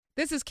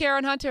This is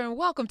Karen Hunter, and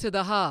welcome to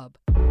The Hub.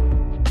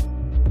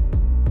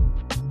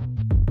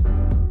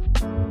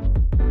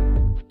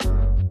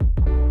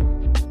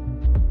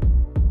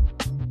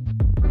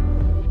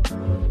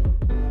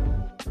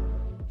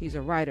 He's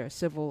a writer,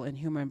 civil and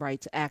human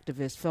rights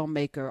activist,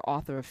 filmmaker,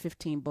 author of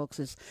 15 books.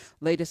 His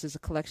latest is a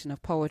collection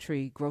of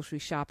poetry, Grocery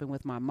Shopping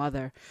with My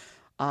Mother.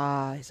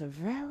 He's a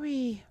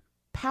very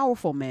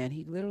powerful man.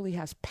 He literally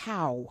has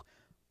Powell,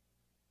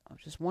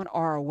 just one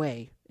R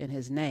away in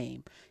his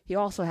name. He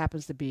also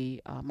happens to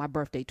be my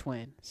birthday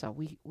twin. So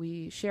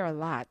we share a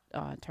lot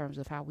in terms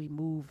of how we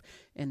move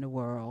in the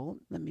world.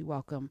 Let me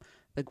welcome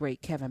the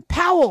great Kevin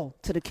Powell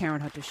to the Karen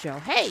Hunter Show.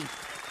 Hey.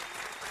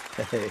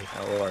 Hey,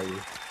 how are you?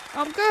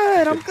 I'm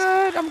good.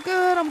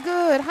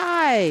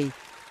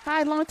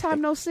 Hi, long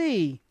time no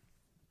see.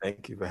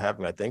 Thank you for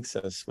having me. I think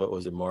since, what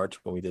was it, March,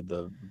 when we did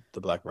the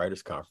Black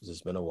Writers Conference,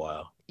 it's been a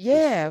while.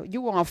 Yeah,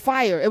 you were on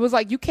fire. It was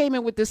like you came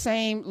in with the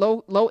same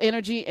low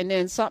energy, and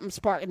then something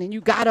sparked, and then you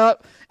got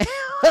up.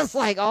 It's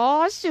like,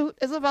 oh, shoot,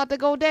 it's about to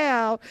go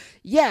down.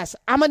 Yes,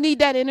 I'm going to need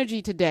that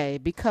energy today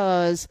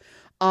because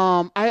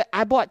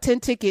I bought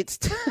 10 tickets.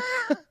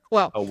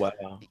 Well, oh,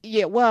 wow.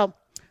 Yeah, well,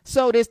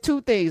 so there's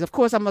two things. Of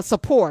course, I'm a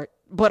support,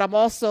 but I'm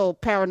also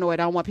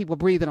paranoid. I don't want people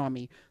breathing on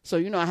me. So,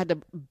 I had to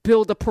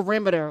build a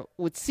perimeter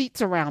with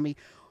seats around me.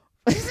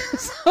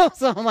 so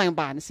I'm like, I'm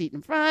buying a seat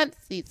in front,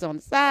 seats on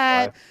the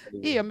side.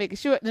 Yeah, making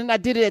sure. And then I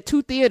did it at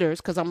 2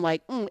 theaters because I'm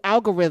like,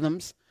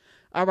 algorithms.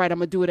 All right, I'm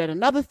going to do it at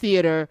another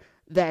theater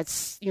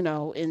that's, in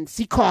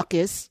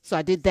Secaucus. So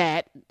I did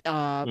that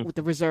with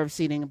the reserved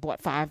seating and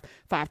bought five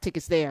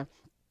tickets there.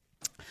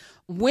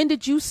 When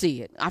did you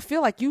see it? I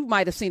feel like you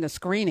might have seen a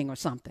screening or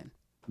something.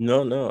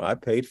 No, I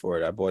paid for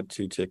it. I bought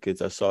 2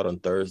 tickets. I saw it on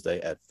Thursday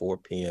at 4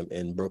 p.m.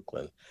 in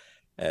Brooklyn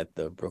at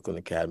the Brooklyn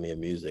Academy of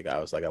Music. I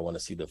was like, I want to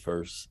see the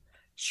first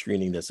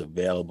screening that's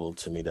available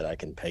to me that I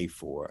can pay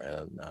for.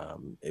 And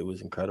it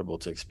was incredible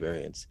to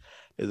experience.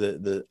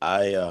 There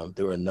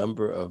were a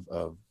number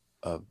of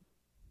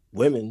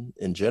women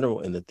in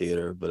general in the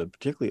theater, but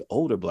particularly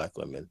older Black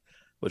women,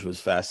 which was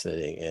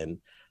fascinating. And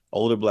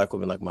older Black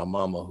women like my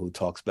mama who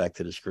talks back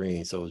to the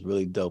screen. So it was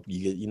really dope.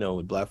 You get,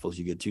 with Black folks,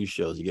 you get 2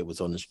 shows. You get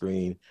what's on the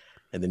screen,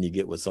 and then you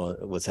get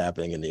what's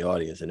happening in the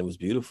audience. And it was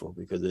beautiful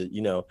because,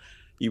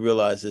 you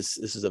realize this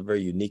is a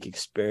very unique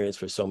experience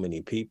for so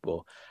many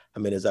people. I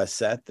mean, as I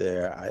sat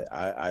there,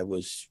 I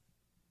was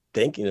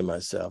thinking to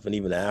myself, and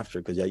even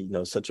after, because,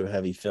 such a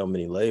heavy film,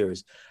 many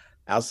layers,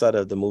 outside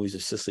of the movies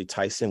of Cicely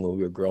Tyson when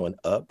we were growing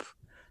up,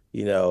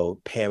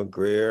 Pam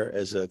Grier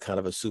as a kind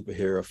of a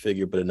superhero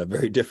figure, but in a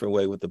very different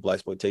way with the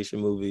blaxploitation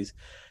movies.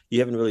 You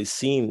haven't really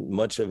seen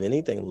much of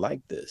anything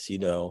like this,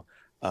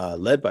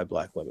 led by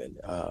Black women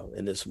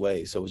in this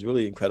way. So it was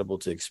really incredible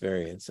to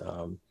experience.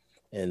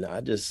 And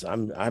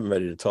I'm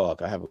ready to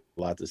talk. I have a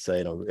lot to say,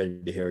 and I'm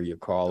ready to hear your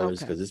callers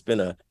because It's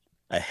been a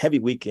heavy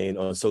weekend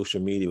on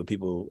social media with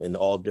people in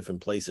all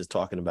different places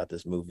talking about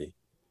this movie.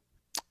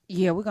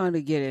 Yeah, we're going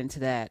to get into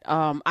that.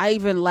 I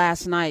even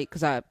last night,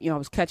 because I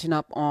was catching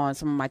up on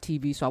some of my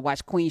TV, so I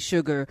watched Queen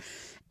Sugar,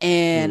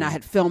 and I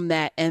had filmed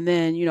that. And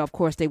then, of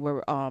course, they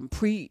were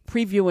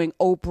previewing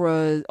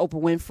Oprah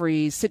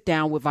Winfrey's sit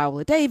down with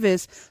Viola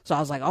Davis. So I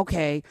was like,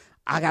 okay,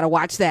 I got to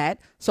watch that.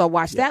 So I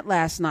watched that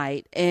last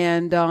night.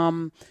 And,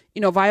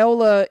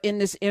 Viola, in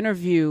this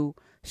interview,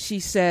 she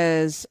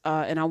says,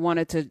 and I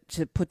wanted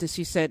to put this,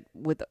 she said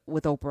with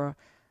Oprah,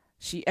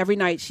 every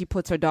night she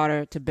puts her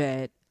daughter to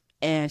bed,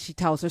 and she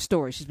tells her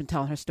story. She's been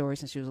telling her story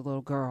since she was a little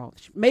girl.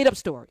 Made up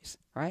stories,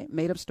 right?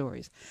 Made up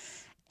stories.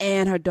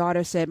 And her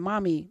daughter said,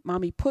 Mommy,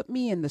 put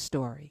me in the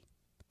story.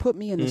 Put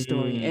me in the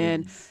story.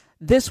 And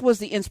this was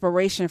the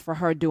inspiration for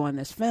her doing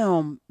this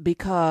film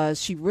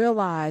because she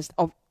realized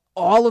of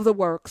all of the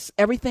works,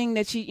 everything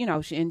that she,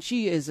 and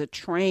she is a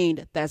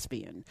trained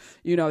thespian.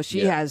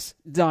 She has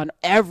done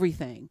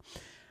everything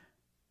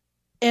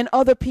in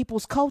other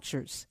people's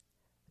cultures.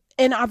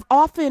 And I've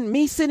often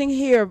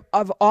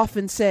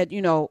said,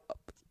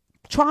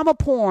 trauma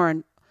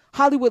porn,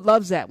 Hollywood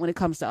loves that when it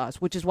comes to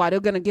us, which is why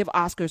they're going to give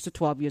Oscars to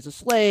 12 Years a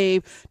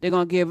Slave. They're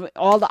going to give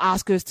all the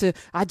Oscars to,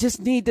 I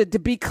just need to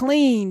be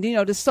clean,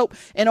 the soap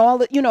and all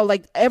the,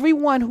 like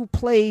everyone who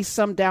plays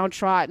some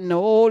downtrodden,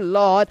 oh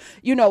Lord,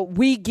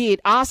 we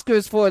get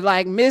Oscars for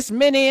like Miss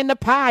Minnie and the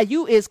Pie.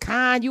 You is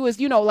kind. You is,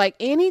 like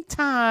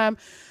anytime.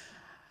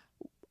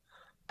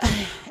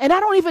 And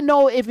I don't even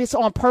know if it's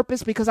on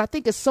purpose because I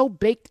think it's so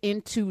baked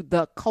into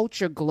the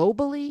culture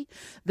globally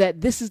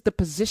that this is the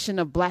position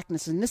of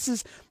Blackness. And this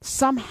is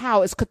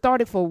somehow, it's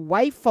cathartic for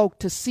white folk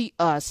to see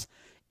us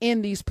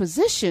in these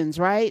positions,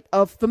 right,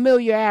 of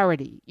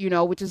familiarity,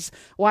 which is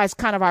why it's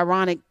kind of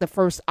ironic the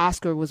first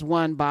Oscar was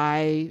won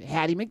by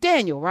Hattie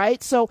McDaniel,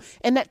 right? So,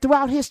 and that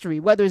throughout history,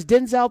 whether it's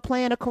Denzel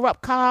playing a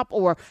corrupt cop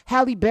or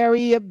Halle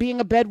Berry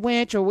being a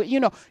bedwench or,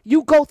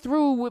 you go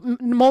through with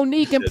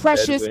Monique and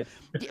Precious,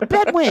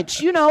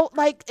 bedwench,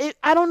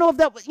 I don't know if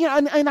that,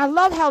 and I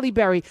love Halle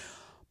Berry,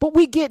 but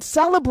we get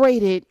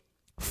celebrated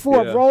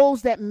for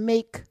roles that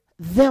make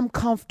them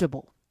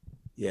comfortable.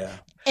 Yeah.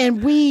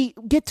 And we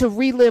get to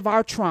relive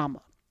our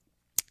trauma.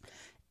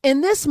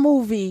 In this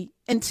movie,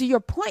 And to your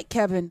point,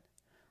 Kevin,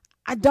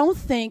 I don't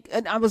think,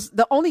 and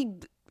the only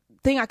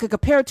thing I could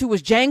compare it to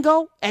was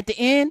Django at the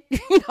end.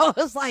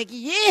 It's like,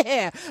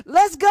 yeah,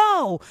 let's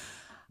go.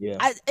 Yeah.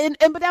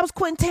 But that was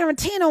Quentin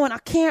Tarantino, and I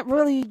can't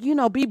really,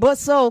 be but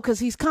so, because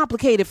he's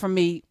complicated for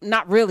me.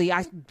 Not really.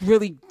 I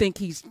really think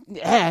he's,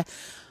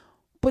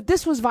 But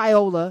this was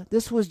Viola.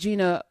 This was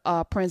Gina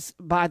Prince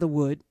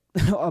Bythewood,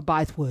 or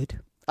Bythewood.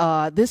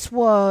 This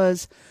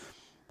was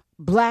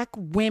Black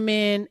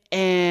women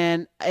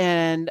and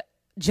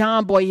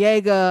John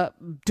Boyega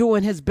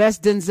doing his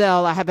best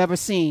Denzel I have ever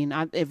seen.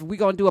 If we're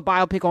going to do a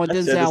biopic on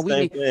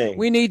Denzel,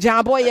 we need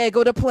John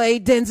Boyega to play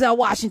Denzel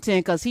Washington,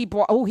 because he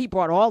brought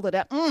all of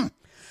that.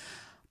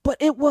 But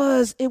it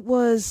was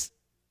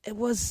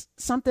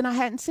something I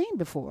hadn't seen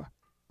before.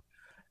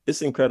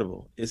 It's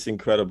incredible. It's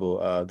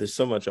incredible. There's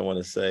so much I want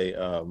to say,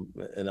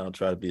 and I'll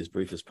try to be as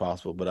brief as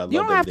possible. But you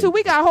don't have to.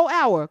 We got a whole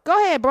hour. Go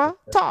ahead, bro.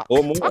 Talk.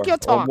 Or more. Talk your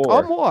talk.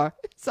 Or more.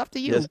 It's up to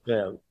you. Yes,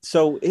 ma'am.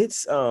 So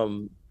it's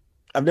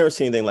I've never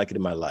seen anything like it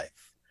in my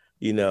life.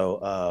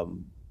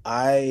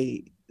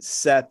 I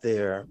sat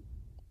there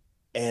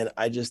and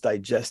I just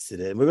digested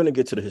it. And we're going to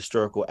get to the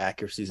historical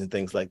accuracies and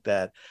things like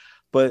that.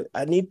 But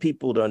I need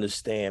people to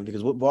understand,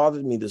 because what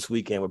bothered me this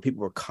weekend were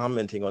people were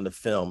commenting on the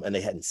film and they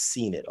hadn't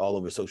seen it all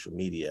over social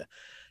media,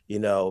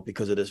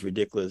 because of this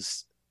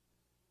ridiculous.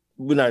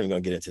 We're not even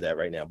going to get into that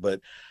right now.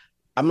 But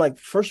I'm like,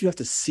 first you have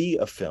to see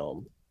a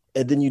film,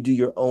 and then you do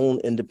your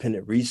own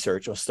independent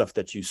research on stuff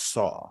that you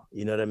saw.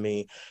 You know what I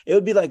mean? It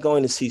would be like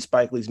going to see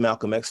Spike Lee's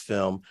Malcolm X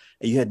film,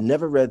 and you had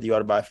never read the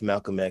autobiography of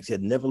Malcolm X. You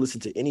had never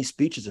listened to any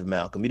speeches of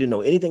Malcolm. You didn't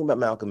know anything about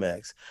Malcolm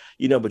X,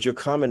 but you're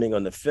commenting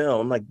on the film.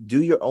 I'm like,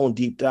 do your own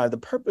deep dive. The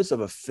purpose of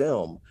a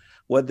film,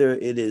 whether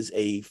it is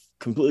a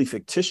completely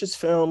fictitious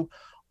film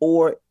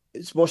or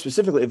it's more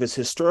specifically, if it's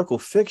historical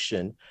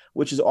fiction,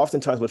 which is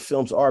oftentimes what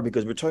films are,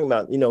 because we're talking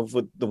about,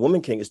 for The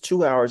Woman King is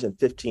 2 hours and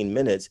 15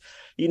 minutes,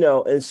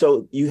 and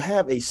so you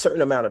have a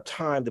certain amount of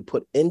time to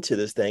put into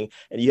this thing,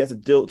 and you have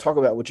to talk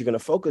about what you're going to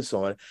focus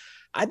on.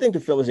 I think the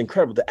film is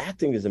incredible. The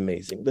acting is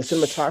amazing. The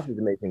cinematography is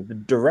amazing. The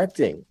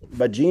directing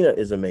by Gina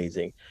is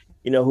amazing.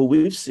 Who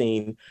we've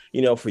seen,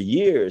 for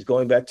years,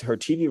 going back to her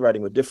TV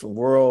writing with Different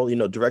World,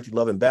 directing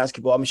Love and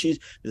Basketball. I mean, she's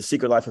The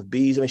Secret Life of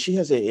Bees. I mean, she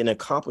has an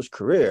accomplished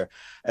career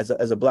as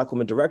a Black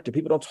woman director.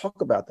 People don't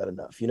talk about that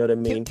enough. You know what I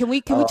mean? Can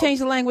we change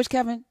the language,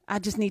 Kevin? I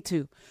just need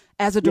to.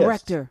 As a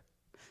director.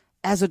 Yes.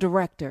 As a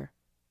director.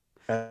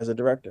 As a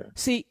director.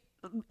 See,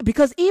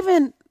 because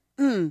even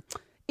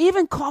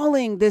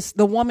calling this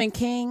The Woman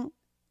King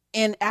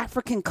in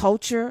African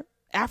culture,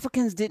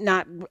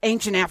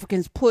 ancient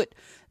Africans put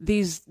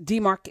these they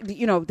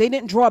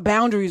didn't draw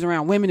boundaries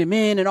around women and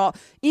men and all,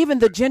 even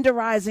the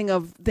genderizing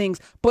of things,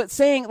 but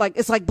saying like,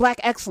 it's like Black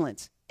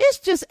excellence. It's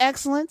just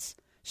excellence.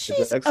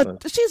 She's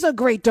a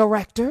great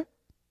director.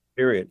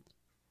 Period.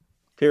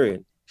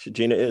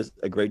 Gina is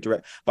a great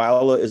director.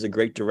 Viola is a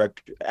great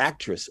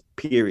actress,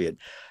 period.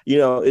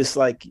 It's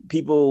like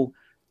people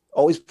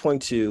always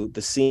point to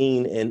the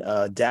scene in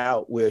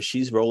Doubt where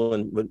she's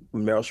rolling with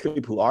Meryl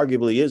Streep, who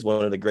arguably is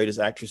one of the greatest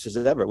actresses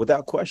ever,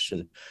 without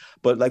question.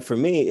 But like for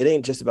me, it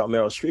ain't just about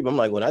Meryl Streep. I'm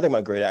like, when I think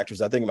about great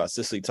actors, I think about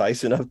Cicely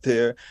Tyson up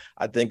there.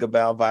 I think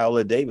about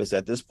Viola Davis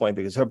at this point,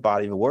 because her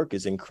body of work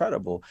is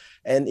incredible.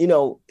 And,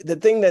 the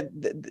thing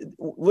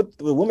what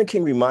The Woman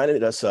King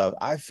reminded us of,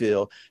 I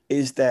feel,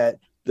 is that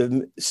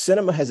the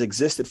cinema has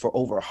existed for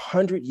over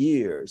 100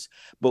 years,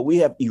 but we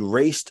have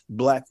erased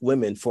Black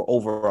women for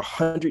over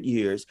 100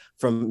 years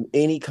from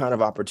any kind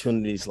of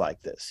opportunities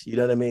like this. You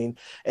know what I mean?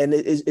 And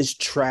it's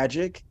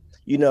tragic.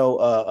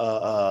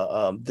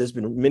 There's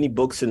been many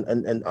books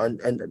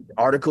and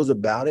articles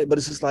about it, but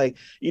it's just like,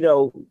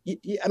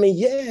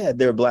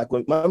 there are Black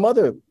women. My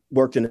mother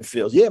worked in the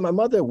fields. Yeah, my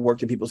mother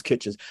worked in people's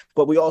kitchens,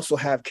 but we also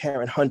have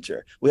Karen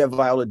Hunter. We have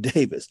Viola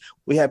Davis.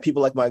 We have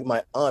people like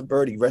my Aunt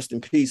Bertie, rest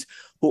in peace,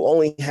 who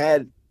only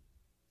had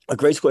a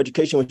grade school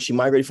education when she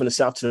migrated from the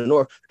South to the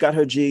North, got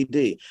her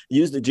GED,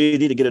 used the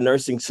GED to get a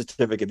nursing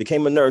certificate,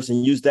 became a nurse,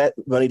 and used that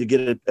money to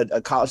get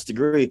a college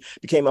degree,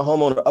 became a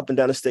homeowner up and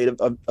down the state of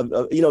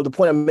the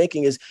point I'm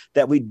making is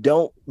that we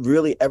don't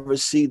really ever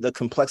see the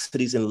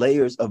complexities and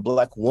layers of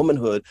Black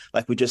womanhood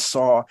like we just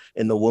saw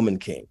in The Woman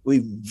King.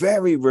 We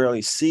very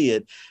rarely see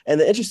it. And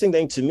the interesting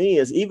thing to me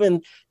is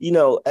even,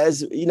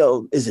 is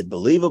it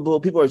believable?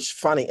 People are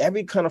finding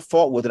every kind of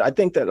fault with it. I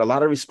think that a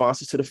lot of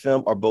responses to the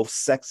film are both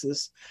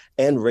sexist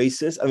and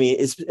racist. I mean,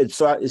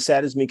 it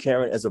saddens me,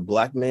 Karen, as a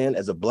Black man,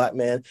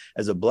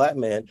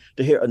 to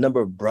hear a number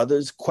of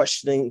brothers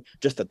questioning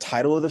just the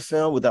title of the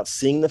film without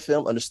seeing the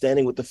film,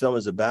 understanding what the film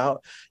is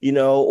about,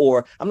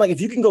 or I'm like, if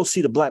you can go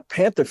see the Black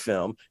Panther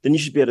film, then you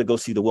should be able to go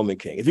see The Woman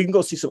King. If you can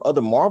go see some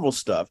other Marvel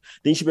stuff,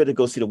 then you should be able to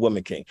go see The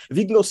Woman King. If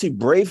you can go see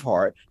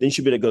Braveheart, then you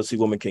should be able to go see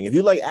Woman King. If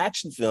you like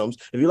action films,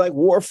 if you like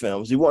war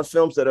films, you want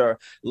films that are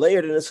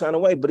layered in this kind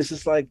of way. But it's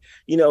just like,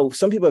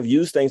 some people have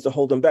used things to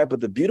hold them back. But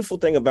the beautiful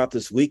thing about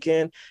this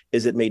weekend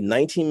is it made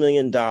 $19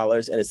 million,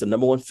 and it's the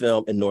number one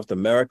film in North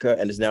America,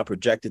 and is now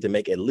projected to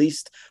make at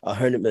least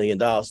 $100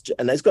 million.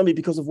 And that's going to be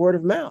because of word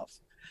of mouth.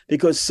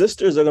 because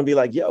sisters are going to be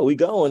like, yo, we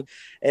going.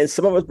 And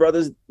some of us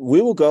brothers,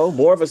 we will go.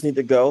 More of us need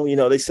to go.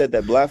 They said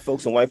that Black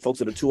folks and white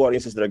folks are the two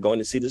audiences that are going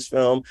to see this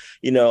film.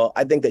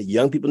 I think that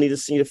young people need to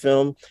see the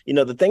film.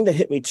 The thing that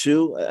hit me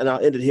too, and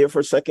I'll end it here for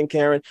a second,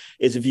 Karen,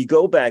 is if you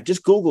go back,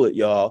 just Google it,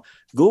 y'all.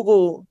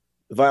 Google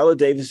Viola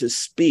Davis's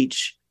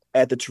speech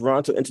at the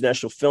Toronto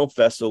International Film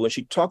Festival when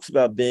she talks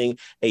about being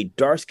a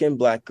dark-skinned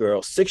Black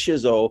girl, 6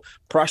 years old,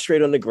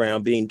 prostrate on the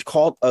ground, being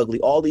called ugly,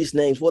 all these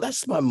names. Well,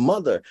 that's my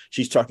mother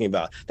she's talking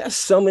about. That's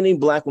so many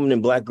Black women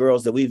and Black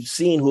girls that we've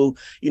seen who,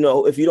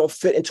 if you don't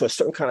fit into a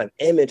certain kind of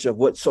image of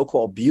what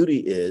so-called beauty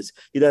is,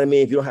 you know what I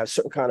mean? If you don't have a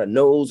certain kind of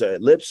nose or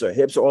lips or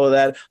hips or all of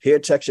that, hair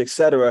texture,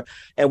 etc.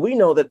 And we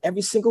know that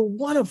every single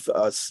one of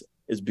us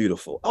is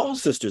beautiful. All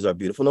sisters are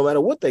beautiful, no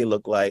matter what they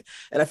look like.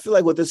 And I feel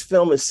like what this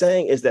film is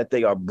saying is that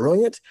they are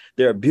brilliant,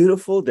 they're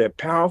beautiful, they're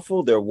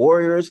powerful, they're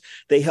warriors.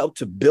 They help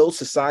to build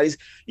societies.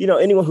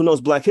 Anyone who knows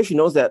Black history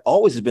knows that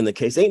always has been the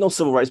case. Ain't no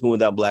civil rights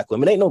movement without Black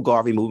women. Ain't no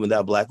Garvey movement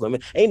without Black women.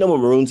 Ain't no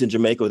Maroons in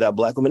Jamaica without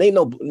Black women. Ain't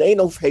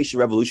no Haitian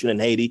revolution in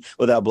Haiti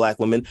without Black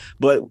women.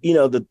 But,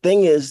 the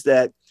thing is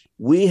that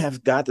we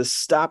have got to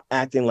stop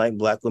acting like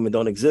Black women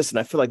don't exist. And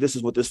I feel like this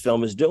is what this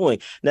film is doing.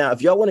 Now, if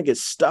y'all want to get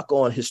stuck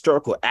on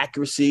historical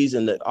accuracies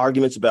and the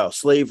arguments about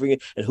slavery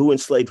and who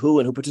enslaved who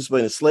and who participated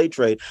in the slave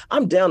trade,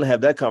 I'm down to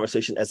have that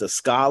conversation as a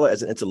scholar,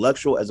 as an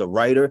intellectual, as a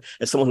writer,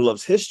 as someone who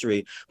loves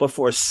history. But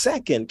for a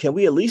second, can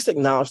we at least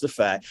acknowledge the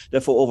fact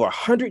that for over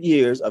 100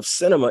 years of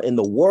cinema in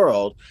the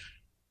world,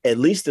 at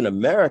least in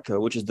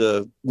America, which is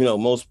the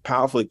most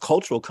powerfully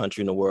cultural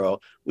country in the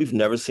world, we've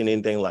never seen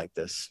anything like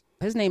this.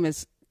 His name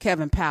is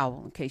Kevin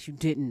Powell, in case you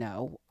didn't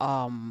know,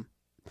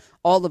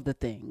 all of the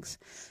things.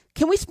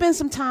 Can we spend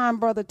some time,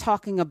 brother,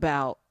 talking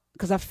about,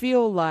 because I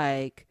feel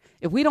like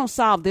if we don't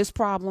solve this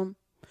problem,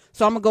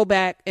 so I'm going to go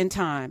back in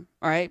time,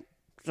 all right?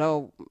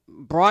 So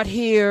brought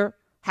here,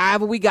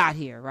 however we got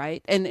here,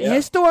 right? And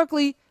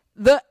historically,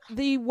 the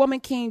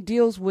Woman King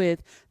deals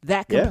with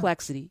that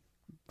complexity.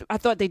 Yeah. I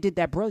thought they did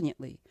that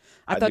brilliantly.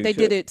 I thought they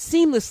did it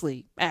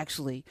seamlessly,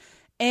 actually.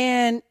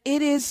 And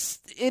it is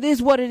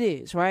what it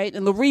is, right?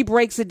 And Laree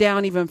breaks it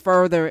down even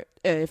further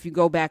if you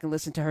go back and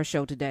listen to her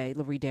show today,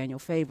 Laree Daniel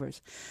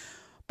Favors.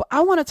 But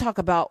I want to talk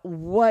about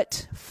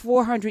what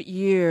 400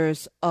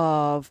 years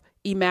of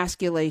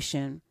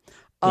emasculation,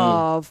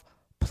 of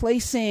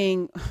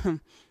placing,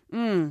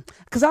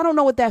 because I don't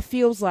know what that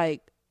feels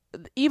like.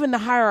 Even the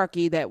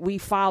hierarchy that we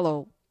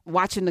follow,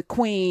 watching the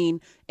queen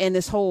and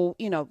this whole,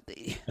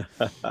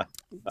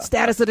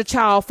 status of the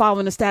child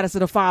following the status of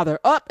the father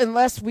up,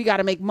 unless we got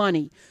to make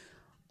money.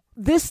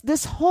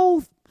 This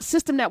whole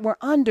system that we're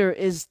under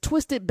is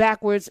twisted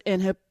backwards,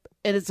 and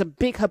it's a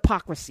big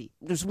hypocrisy.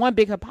 There's one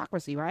big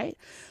hypocrisy, right?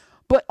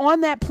 But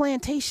on that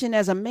plantation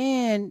as a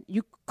man,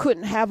 you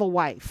couldn't have a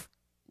wife.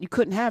 You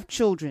couldn't have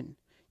children.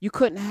 You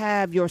couldn't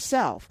have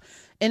yourself.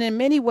 And in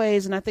many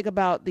ways, and I think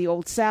about the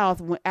Old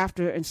South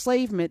after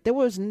enslavement, there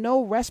was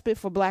no respite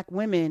for Black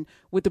women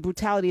with the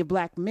brutality of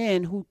Black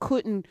men who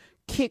couldn't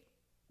kick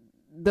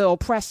the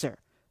oppressor.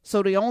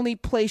 So the only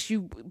place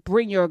you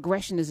bring your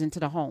aggression is into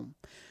the home.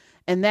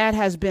 And that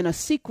has been a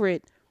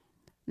secret,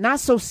 not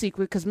so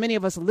secret, because many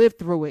of us lived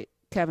through it,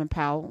 Kevin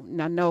Powell.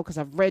 And I know because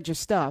I've read your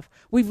stuff.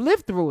 We've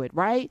lived through it,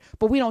 right?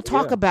 But we don't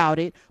talk about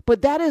it.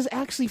 But that is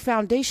actually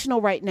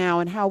foundational right now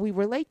in how we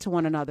relate to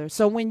one another.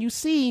 So when you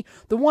see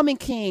the Woman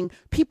King,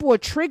 people are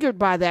triggered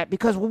by that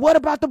because, well, what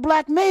about the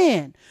Black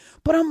man?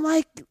 But I'm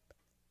like,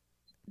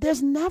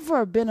 there's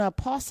never been a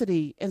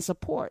paucity in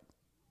support.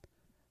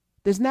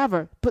 There's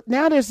never. But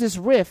now there's this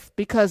rift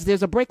because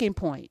there's a breaking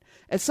point.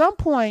 At some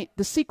point,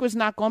 the secret's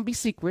not going to be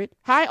secret.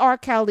 Hi, R.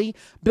 Kelly,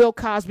 Bill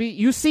Cosby.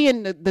 You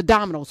seeing the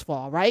dominoes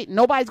fall, right?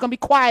 Nobody's going to be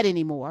quiet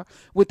anymore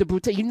with the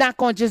brutality. You're not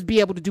going to just be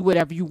able to do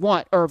whatever you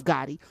want, Irv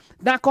Gotti.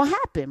 Not going to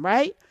happen,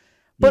 right?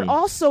 But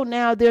also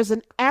now there's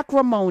an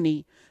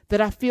acrimony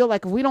that I feel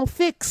like if we don't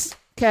fix,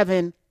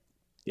 Kevin,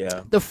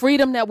 the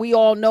freedom that we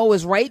all know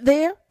is right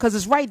there, because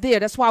it's right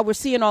there. That's why we're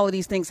seeing all of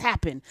these things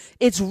happen.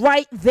 It's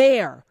right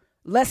there.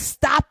 Let's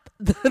stop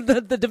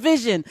the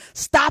division.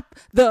 Stop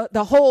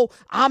the whole,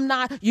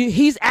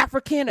 he's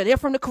African or they're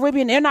from the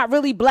Caribbean. They're not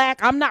really Black.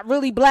 I'm not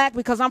really Black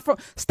because I'm from.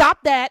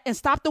 Stop that and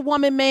stop the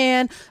woman,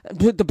 man.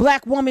 The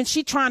Black woman,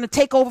 she trying to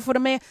take over for the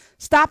man.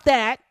 Stop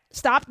that.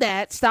 Stop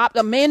that. Stop.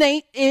 The man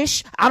ain't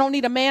ish. I don't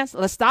need a man.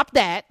 Let's stop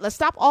that. Let's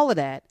stop all of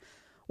that.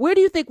 Where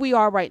do you think we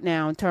are right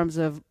now in terms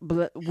of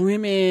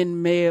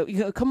women,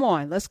 male? Come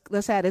on,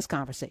 let's have this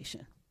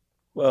conversation.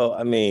 Well,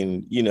 I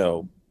mean,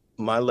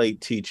 my late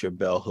teacher,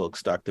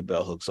 Dr.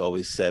 Bell Hooks,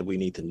 always said we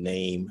need to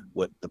name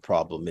what the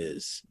problem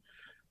is.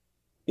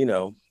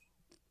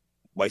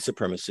 White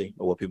supremacy,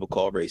 or what people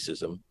call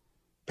racism,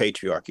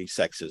 patriarchy,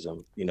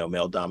 sexism,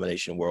 male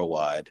domination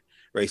worldwide.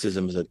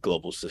 Racism is a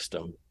global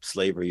system.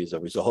 Slavery is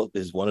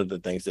one of the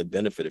things that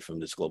benefited from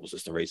this global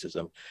system,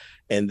 racism.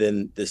 And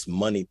then this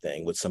money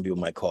thing, what some people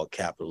might call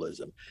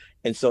capitalism.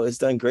 And so it's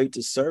done great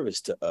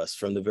disservice to us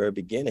from the very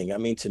beginning. I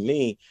mean, to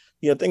me,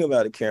 think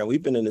about it, Karen,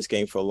 we've been in this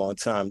game for a long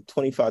time.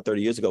 25,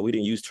 30 years ago, we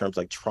didn't use terms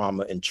like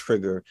trauma and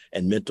trigger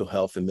and mental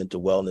health and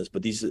mental wellness,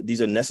 but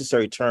these are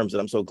necessary terms that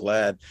I'm so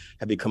glad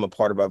have become a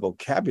part of our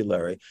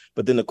vocabulary.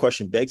 But then the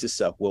question begs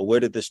itself, well, where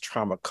did this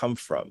trauma come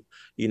from?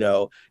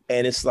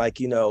 And it's like,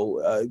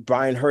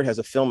 Brian Hurt has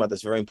a film out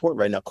that's very important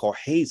right now called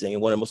Hazing.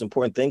 And one of the most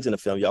important things in the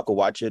film, y'all can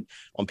watch it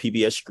on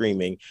PBS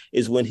streaming,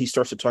 is when he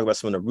starts to talk about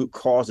some of the root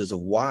causes of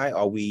why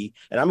are we,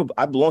 and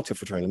I belong to a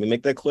fraternity. Let me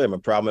make that clear. I'm a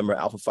proud member of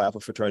Alpha Phi Alpha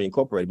Fraternity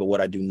Incorporated. But what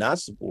I do not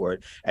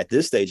support at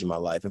this stage in my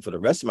life and for the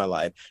rest of my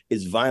life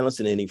is violence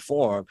in any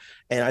form.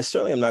 And I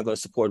certainly am not going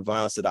to support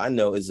violence that I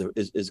know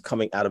is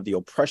coming out of the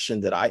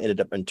oppression that I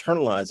ended up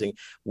internalizing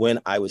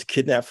when I was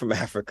kidnapped from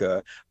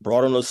Africa,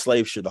 brought on those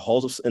slave ships,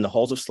 in the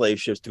hulls of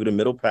slave ships through the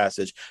Middle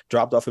Passage,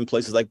 dropped off in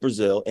places like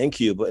Brazil and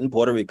Cuba and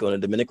Puerto Rico and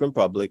the Dominican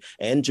Republic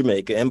and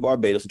Jamaica and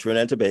Barbados and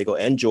Trinidad and Tobago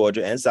and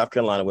Georgia and South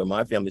Carolina, where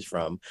my family's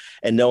from.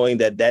 And knowing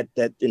that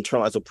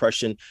internalized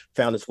oppression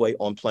found its way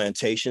on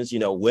plantations,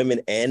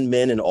 women and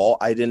men and all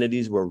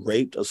identities were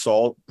raped,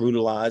 assaulted,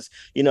 brutalized.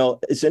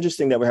 It's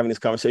interesting that we're having this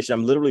conversation.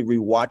 I'm literally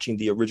rewatching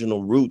the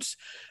original Roots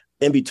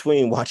in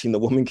between watching The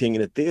Woman King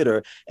in the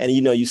theater. And,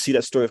 you see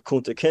that story of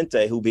Kunta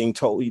Kinte, who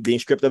being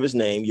stripped of his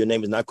name. Your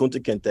name is not Kunta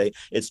Kinte,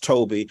 it's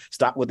Toby.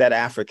 Stop with that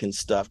African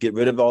stuff. Get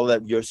rid of all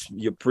that,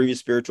 your previous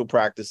spiritual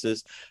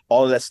practices.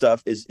 All of that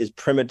stuff is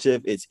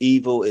primitive. It's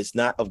evil. It's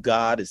not of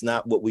God. It's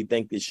not what we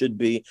think it should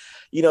be.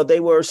 They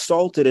were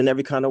assaulted in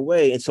every kind of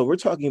way. And so we're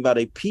talking about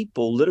a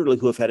people literally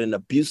who have had an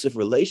abusive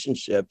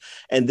relationship.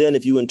 And then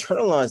if you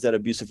internalize that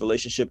abusive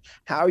relationship,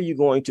 how are you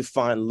going to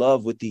find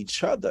love with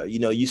each other?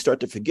 You start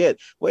to forget,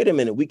 wait a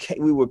minute,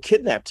 we were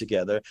kidnapped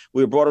together.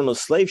 We were brought on those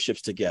slave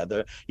ships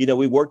together.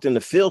 We worked in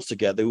the fields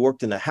together. We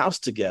worked in the house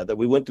together.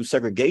 We went through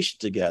segregation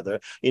together.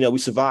 We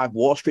survived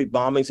Wall Street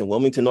bombings and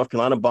Wilmington, North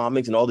Carolina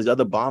bombings and all these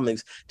other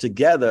bombings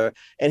together.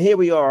 And here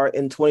we are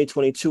in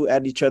 2022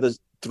 at each other's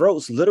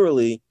throats,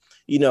 literally,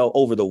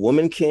 over the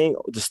Woman King,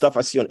 the stuff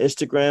I see on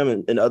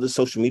Instagram and other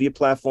social media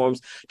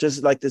platforms,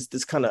 just like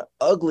this kind of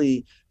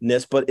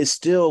ugliness. But it's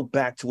still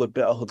back to what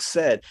Bell Hooks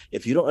said.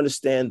 If you don't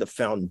understand the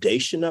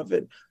foundation of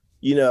it,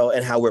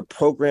 and how we're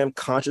programmed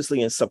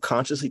consciously and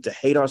subconsciously to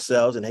hate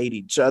ourselves and hate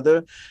each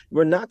other,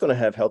 we're not going to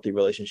have healthy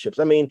relationships.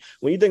 I mean,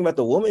 when you think about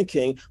the Woman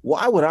King,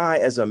 why would I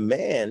as a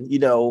man,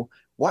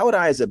 why would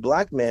I as a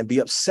Black man be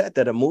upset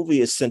that a movie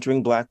is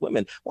centering Black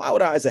women? Why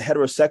would I as a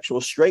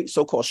heterosexual,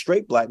 so-called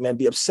straight Black man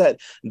be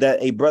upset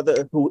that a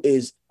brother who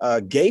is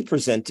gay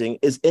presenting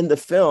is in the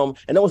film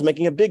and no one's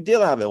making a big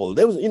deal out of it? Well,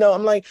 there was,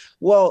 I'm like,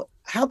 well,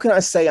 how can I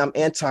say I'm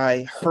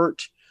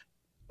anti-hurt,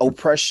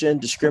 oppression,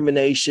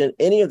 discrimination,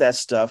 any of that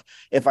stuff,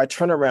 if I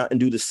turn around and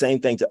do the same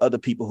thing to other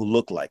people who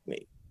look like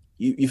me?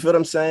 You feel what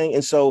I'm saying?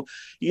 And so,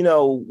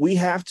 we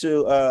have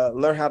to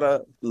learn how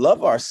to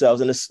love ourselves.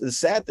 And the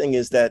sad thing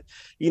is that,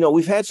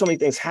 we've had so many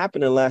things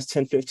happen in the last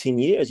 10, 15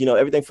 years,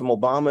 everything from the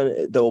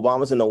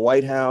Obamas in the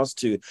White House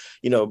to,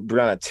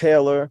 Breonna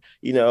Taylor,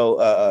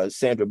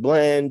 Sandra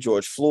Bland,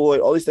 George Floyd,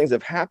 all these things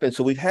have happened.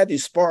 So we've had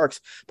these sparks,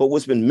 but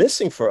what's been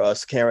missing for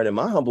us, Karen, in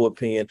my humble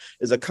opinion,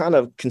 is a kind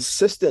of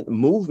consistent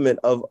movement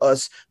of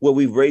us where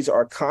we raise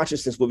our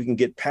consciousness, where we can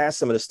get past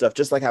some of the stuff,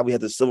 just like how we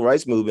had the civil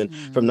rights movement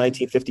from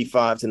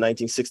 1955 to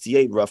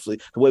 1968, roughly,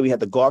 the way we had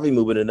the Garvey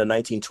movement in the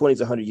 1920s,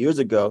 100 years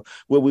ago,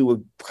 where we were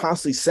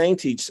constantly saying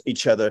to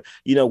each other,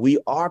 we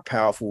are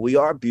powerful, we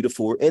are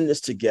beautiful, we're in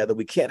this together,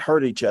 we can't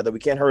hurt each other, we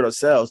can't hurt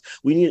ourselves.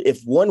 We need,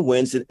 if one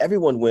wins, then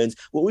everyone wins.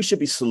 What we should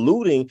be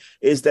saluting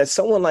is that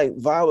someone like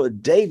Viola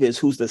Davis,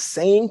 who's the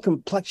same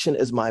complexion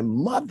as my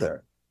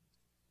mother,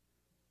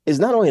 is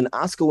not only an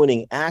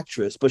Oscar-winning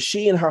actress, but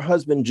she and her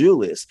husband,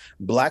 Julius,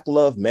 Black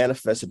love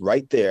manifested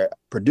right there,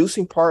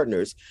 producing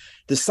partners,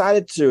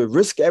 decided to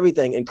risk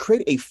everything and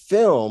create a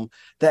film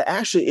that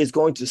actually is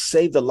going to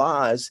save the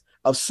lives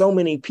of so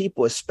many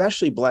people,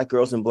 especially Black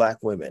girls and Black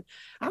women.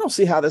 I don't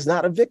see how that's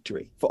not a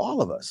victory for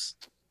all of us.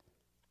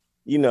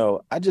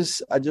 I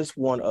just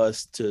want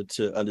us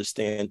to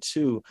understand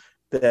too,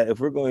 that if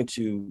we're going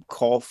to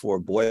call for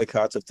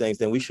boycotts of things,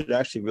 then we should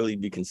actually really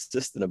be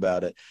consistent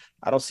about it.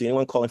 I don't see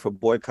anyone calling for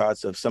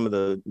boycotts of some of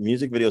the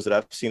music videos that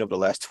I've seen over the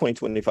last 20,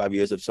 25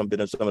 years of some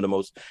of the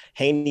most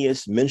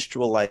heinous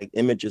minstrel-like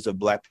images of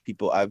Black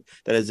people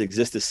that has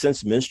existed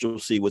since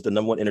minstrelsy was the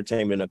number one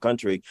entertainment in the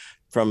country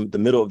from the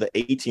middle of the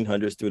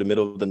 1800s through the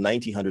middle of the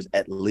 1900s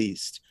at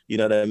least. You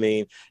know what I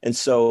mean? And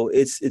so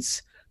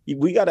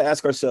we got to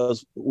ask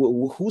ourselves,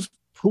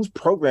 who's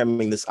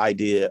programming this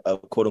idea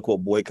of quote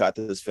unquote boycott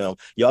to this film?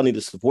 Y'all need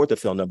to support the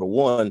film, number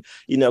one,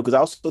 because I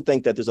also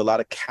think that there's a lot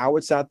of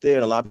cowards out there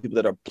and a lot of people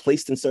that are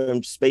placed in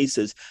certain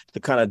spaces to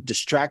kind of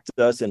distract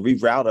us and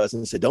reroute us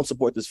and say, don't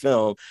support this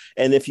film.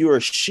 And if you're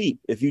a sheep,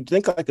 if you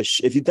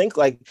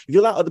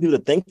allow other people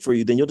to think for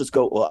you, then you'll just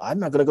go, well, I'm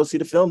not going to go see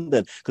the film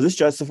then because it's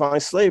justifying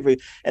slavery.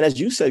 And as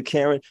you said,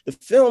 Karen, the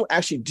film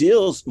actually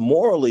deals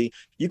morally.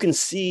 You can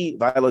see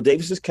Viola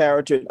Davis's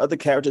character and other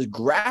characters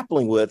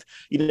grappling with,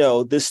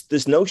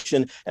 this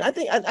notion. And I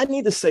think I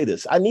need to say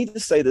this. I need to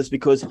say this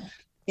because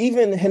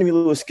even Henry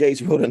Louis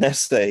Gates wrote an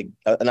essay,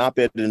 an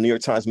op-ed in the New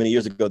York Times many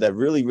years ago that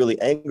really, really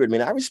angered me.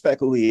 And I respect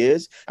who he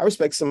is. I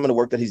respect some of the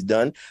work that he's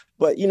done.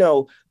 But,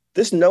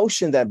 this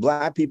notion that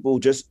Black people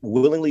just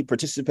willingly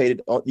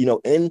participated,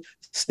 in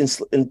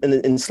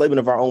enslavement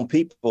of our own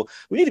people,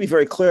 we need to be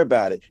very clear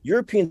about it.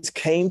 Europeans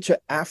came to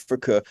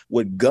Africa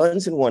with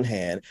guns in one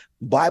hand,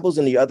 Bibles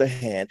in the other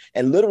hand,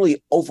 and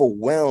literally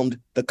overwhelmed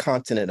the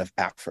continent of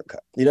Africa.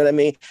 You know what I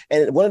mean?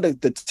 And one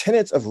of the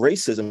tenets of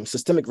racism,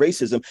 systemic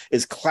racism,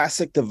 is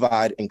classic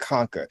divide and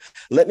conquer.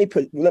 Let me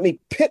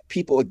pit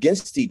people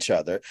against each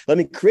other. Let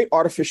me create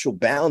artificial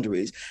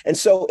boundaries. And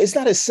so it's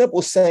not as simple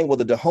as saying, well,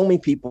 the Dahomey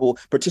people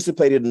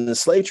participated in the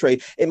slave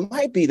trade. It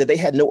might be that they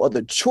had no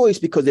other choice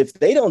because if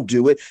they don't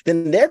do it,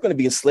 then they're going to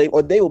be enslaved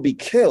or they will be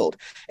killed.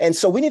 And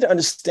so we need to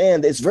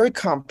understand that it's very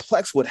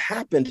complex what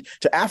happened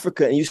to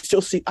Africa. And you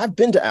still see, I've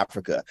been to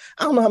Africa.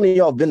 I don't know how many of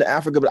y'all have been to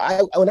Africa, but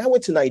when I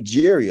went to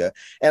Nigeria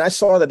and I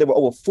saw that there were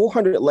over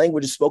 400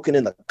 languages spoken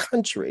in the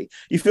country,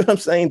 you feel what I'm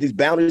saying? These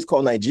boundaries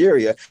called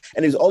Nigeria,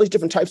 and there's all these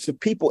different types of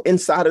people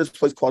inside of this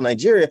place called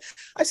Nigeria.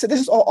 I said, this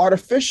is all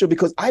artificial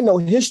because I know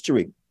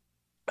history.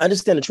 I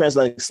understand the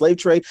transatlantic slave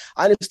trade.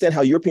 I understand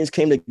how Europeans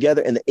came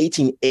together in the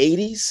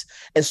 1880s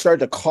and started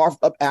to carve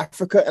up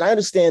Africa. And I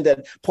understand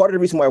that part of the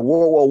reason why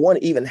World War I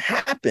even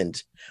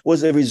happened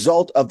was a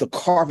result of the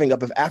carving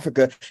up of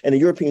Africa and the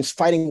Europeans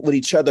fighting with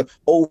each other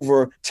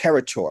over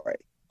territory.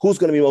 Who's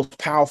going to be the most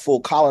powerful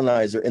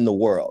colonizer in the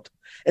world?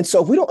 And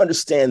so if we don't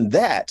understand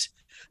that,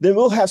 then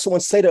we'll have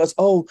someone say to us,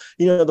 oh,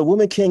 the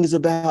Woman King is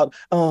about,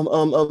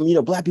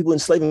 Black people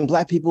enslaving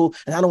Black people,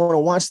 and I don't want to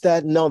watch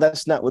that. No,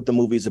 that's not what the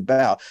movie is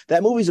about.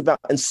 That movie is about,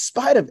 in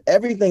spite of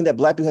everything that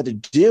Black people had to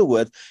deal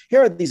with,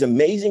 here are these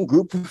amazing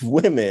group of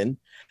women,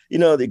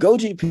 the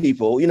Goji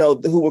people,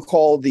 who were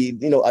called the,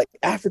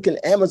 African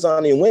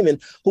Amazonian women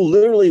who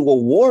literally were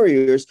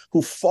warriors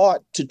who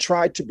fought to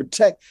try to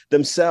protect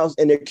themselves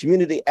and their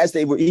community as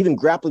they were even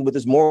grappling with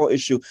this moral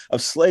issue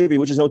of slavery,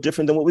 which is no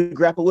different than what we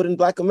grapple with in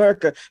Black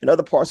America and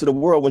other parts of the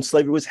world when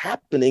slavery was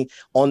happening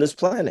on this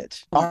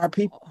planet. Our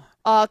people.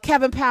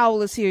 Kevin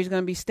Powell is here. He's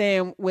going to be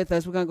staying with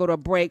us. We're going to go to a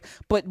break.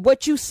 But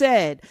what you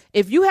said,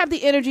 if you have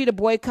the energy to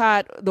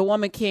boycott the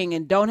Woman King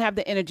and don't have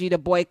the energy to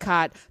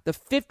boycott the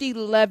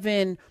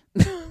 5011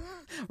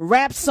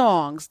 rap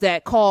songs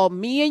that call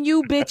me and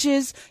you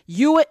bitches,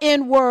 you a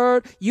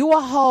N-word, you a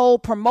hoe,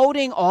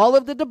 promoting all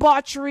of the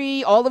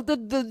debauchery, all of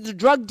the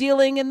drug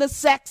dealing and the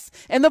sex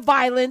and the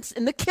violence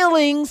and the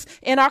killings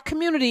in our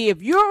community,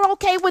 if you're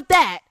okay with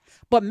that,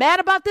 but mad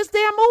about this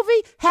damn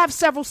movie, have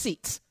several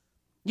seats.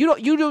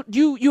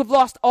 You've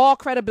lost all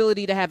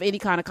credibility to have any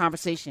kind of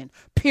conversation,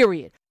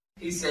 period.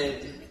 He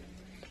said,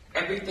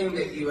 everything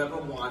that you ever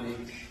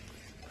wanted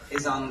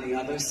is on the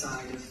other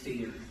side of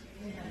fear.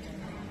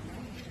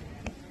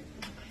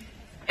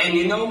 And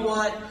you know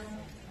what?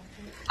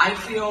 I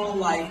feel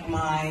like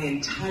my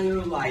entire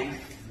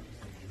life,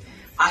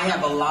 I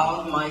have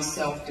allowed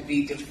myself to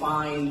be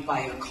defined by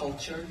a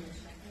culture.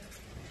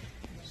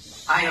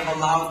 I have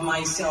allowed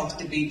myself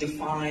to be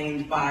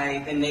defined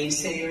by the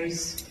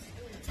naysayers.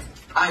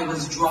 I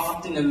was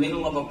dropped in the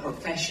middle of a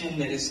profession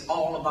that is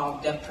all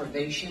about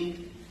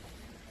deprivation.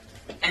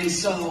 And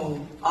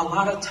so a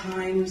lot of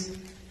times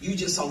you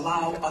just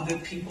allow other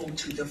people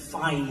to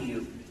define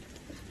you.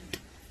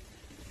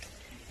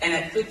 And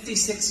at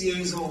 56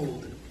 years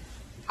old,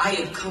 I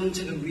had come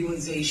to the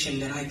realization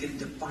that I could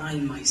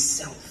define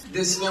myself.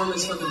 This film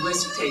is for the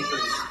risk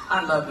takers.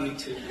 I love you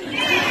too.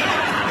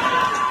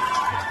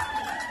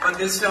 But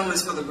this film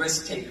is for the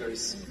risk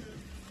takers.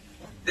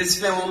 This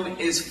film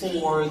is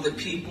for the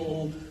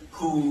people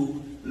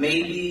who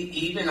maybe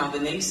even are the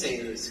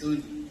naysayers, who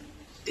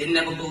didn't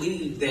ever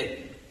believe that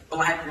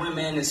Black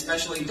women,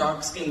 especially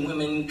dark-skinned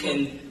women,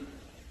 can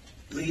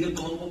lead a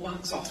global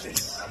box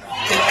office.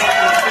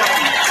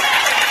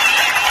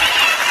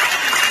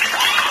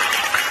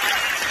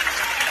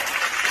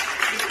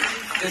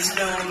 This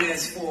film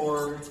is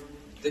for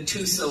the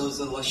Tusos,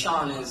 the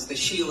Lashanas, the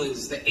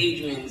Sheilas, the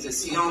Adrians, the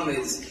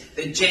Siomas,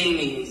 the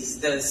Jamies,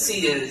 the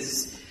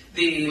Sias,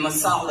 the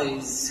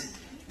Masalis,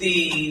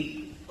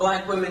 the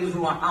Black women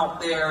who are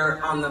out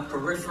there on the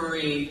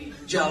periphery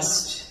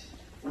just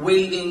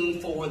waiting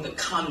for the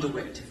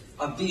conduit,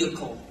 a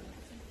vehicle,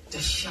 to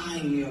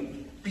shine your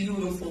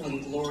beautiful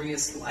and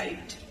glorious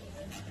light.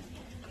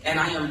 And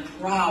I am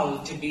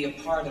proud to be a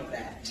part of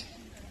that.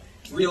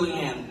 Really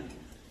am.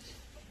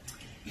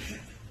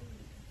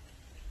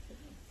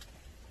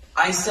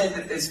 I said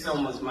that this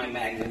film was my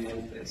magnum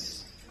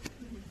opus.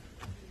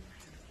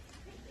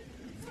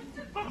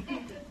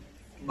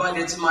 but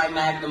it's my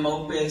magnum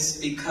opus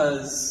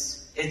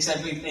because it's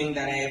everything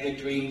that I ever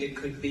dreamed it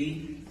could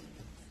be.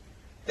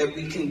 That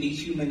we can be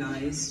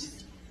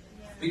humanized.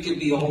 We can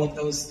be all of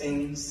those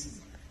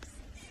things.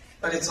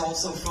 But it's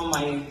also for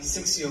my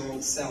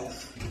 6-year-old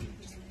self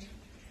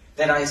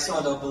that I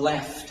sort of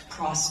left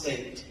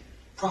prostrate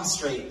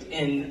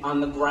on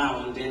the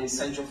ground in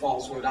Central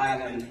Falls, Rhode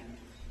Island.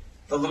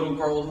 The little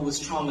girl who was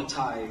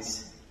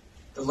traumatized.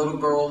 The little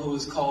girl who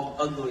was called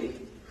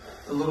ugly.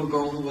 The little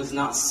girl who was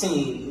not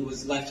seen, who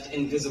was left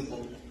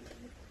invisible.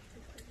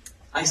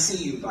 I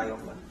see you,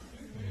 Viola.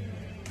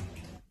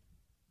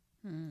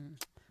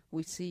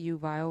 We see you,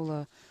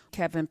 Viola.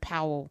 Kevin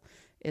Powell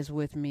is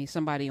with me.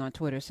 Somebody on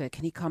Twitter said,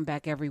 can he come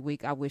back every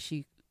week? I wish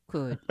he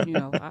could. You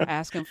know, I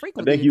ask him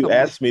frequently. I think you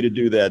asked me to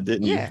do that,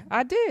 didn't you? Yeah,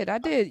 I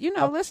did. You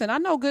know, listen, I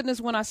know goodness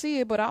when I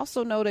see it, but I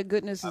also know that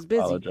goodness is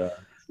busy. Apologize.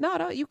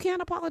 No, you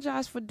can't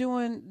apologize for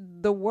doing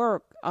the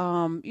work.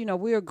 You know,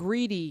 we're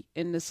greedy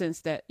in the sense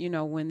that, you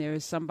know, when there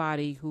is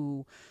somebody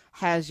who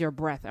has your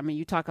breath. I mean,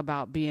 you talk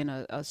about being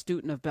a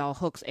student of Bell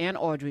Hooks and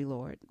Audre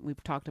Lorde.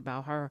 We've talked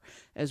about her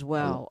as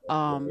well.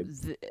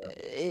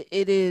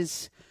 It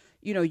is,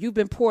 you know, you've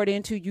been poured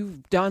into,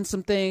 you've done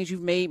some things,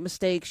 you've made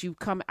mistakes, you've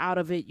come out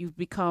of it, you've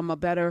become a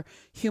better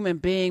human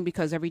being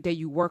because every day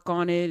you work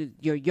on it,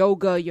 your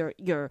yoga,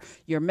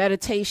 your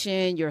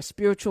meditation, your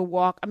spiritual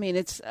walk. I mean,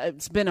 it's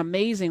been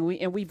amazing.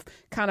 We've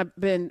kind of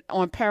been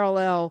on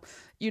parallel,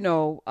 you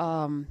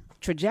know,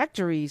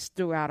 trajectories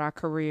throughout our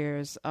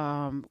careers,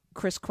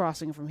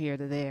 crisscrossing from here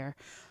to there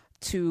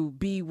to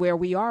be where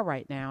we are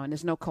right now. And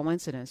there's no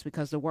coincidence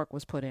because the work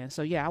was put in.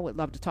 So yeah, I would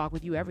love to talk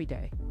with you every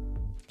day.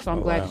 So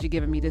I'm glad that you're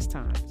giving me this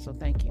time. So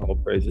thank you. All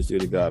praises due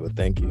to God, but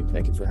thank you.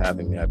 Thank you for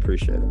having me. I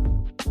appreciate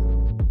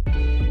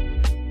it.